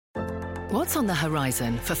What's on the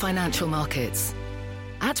horizon for financial markets?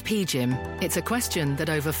 At PGIM, it's a question that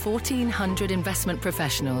over 1,400 investment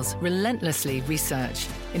professionals relentlessly research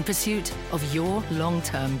in pursuit of your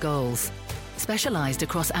long-term goals. Specialized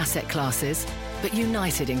across asset classes, but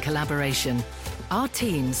united in collaboration, our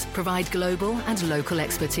teams provide global and local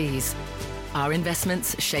expertise. Our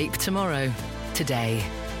investments shape tomorrow, today.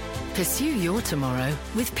 Pursue your tomorrow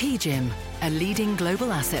with PGIM, a leading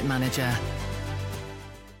global asset manager.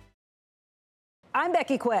 I'm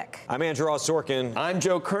Becky Quick. I'm Andrew Ross Sorkin. I'm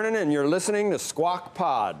Joe Kernan, and you're listening to Squawk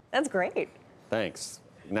Pod. That's great. Thanks.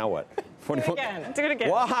 Now what? Do it again. Do it again.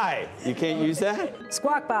 Why? You can't use that?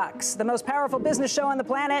 Squawk Box, the most powerful business show on the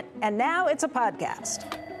planet, and now it's a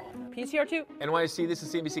podcast. PCR2. NYC, this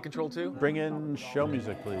is CNBC Control 2. Bring in show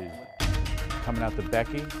music, please. Coming out to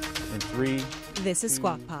Becky in 3. This is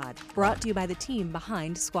Squawk Pod, brought to you by the team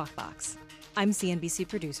behind Squawk Box. I'm CNBC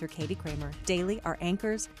producer Katie Kramer. Daily, our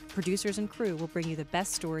anchors, producers, and crew will bring you the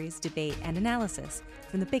best stories, debate, and analysis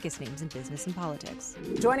from the biggest names in business and politics.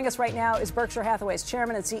 Joining us right now is Berkshire Hathaway's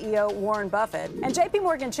chairman and CEO, Warren Buffett, and JP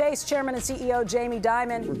Morgan Chase chairman and CEO, Jamie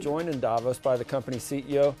Dimon. We're joined in Davos by the company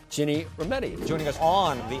CEO, Ginny Rometty. Joining us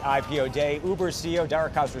on the IPO day, Uber CEO, Dara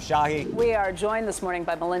Khosrowshahi. We are joined this morning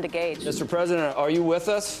by Melinda Gates. Mr. President, are you with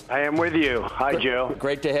us? I am with you. Hi, Joe.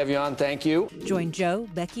 Great to have you on. Thank you. Join Joe,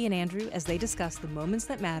 Becky, and Andrew as they discuss the moments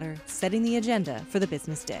that matter, setting the agenda for the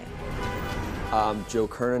business day. Joe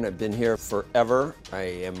Kernan. I've been here forever. I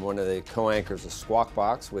am one of the co-anchors of Squawk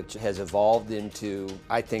Box, which has evolved into,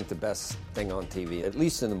 I think, the best thing on TV, at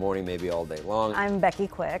least in the morning, maybe all day long. I'm Becky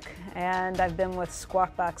Quick, and I've been with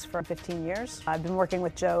Squawk Box for 15 years. I've been working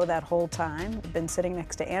with Joe that whole time. I've been sitting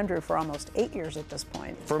next to Andrew for almost 8 years at this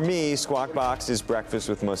point. For me, Squawk Box is breakfast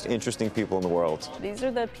with the most interesting people in the world. These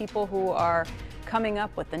are the people who are coming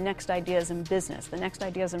up with the next ideas in business, the next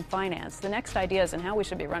ideas in finance, the next ideas in how we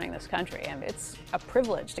should be running this country. And it's a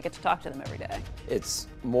privilege to get to talk to them every day. It's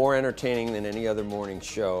more entertaining than any other morning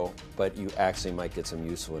show, but you actually might get some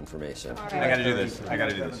useful information. I gotta do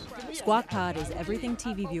this. Squawk Pod is everything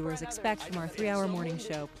TV viewers expect from our 3-hour morning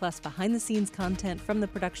show, plus behind-the-scenes content from the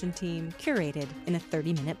production team, curated in a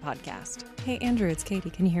 30-minute podcast. Hey, Andrew, it's Katie.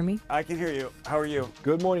 Can you hear me? I can hear you. How are you?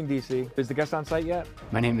 Good morning, DC. Is the guest on site yet?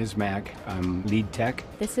 My name is Mac. I'm lead tech.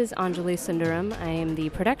 This is Anjali Sundaram. I am the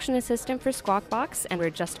production assistant for Squawk Box, and we're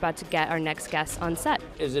just about to get our next guest on set.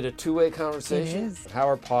 Is it a two-way conversation? It is. How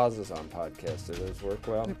are pauses on podcasts? Do those work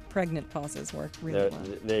well? Pregnant pauses work really well.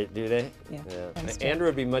 Do they? Yeah. Andrew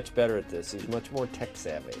would be much better at this. He's much more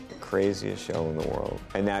tech-savvy. The craziest show in the world.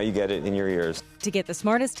 And now you get it in your ears. To get the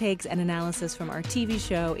smartest takes and analysis from our TV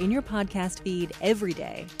show in your podcast feed every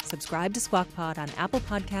day, subscribe to Squawk Pod on Apple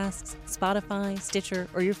Podcasts, Spotify, Stitcher,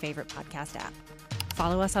 or your favorite podcast app.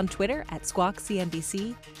 Follow us on Twitter at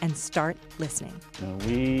SquawkCNBC and start listening.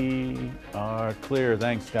 We are clear.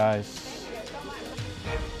 Thanks, guys.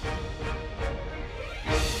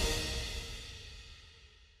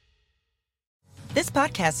 This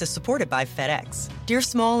podcast is supported by FedEx. Dear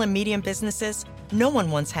small and medium businesses, no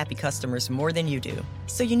one wants happy customers more than you do.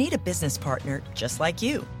 So you need a business partner just like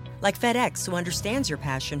you. Like FedEx, who understands your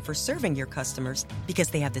passion for serving your customers because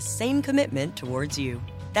they have the same commitment towards you.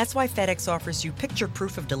 That's why FedEx offers you picture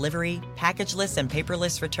proof of delivery, packageless and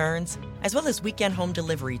paperless returns, as well as weekend home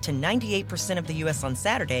delivery to 98% of the U.S. on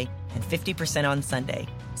Saturday and 50% on Sunday.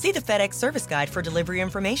 See the FedEx service guide for delivery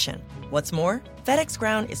information. What's more, FedEx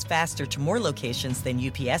Ground is faster to more locations than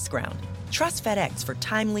UPS Ground. Trust FedEx for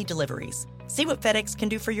timely deliveries. See what FedEx can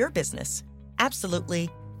do for your business. Absolutely,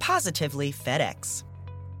 positively FedEx.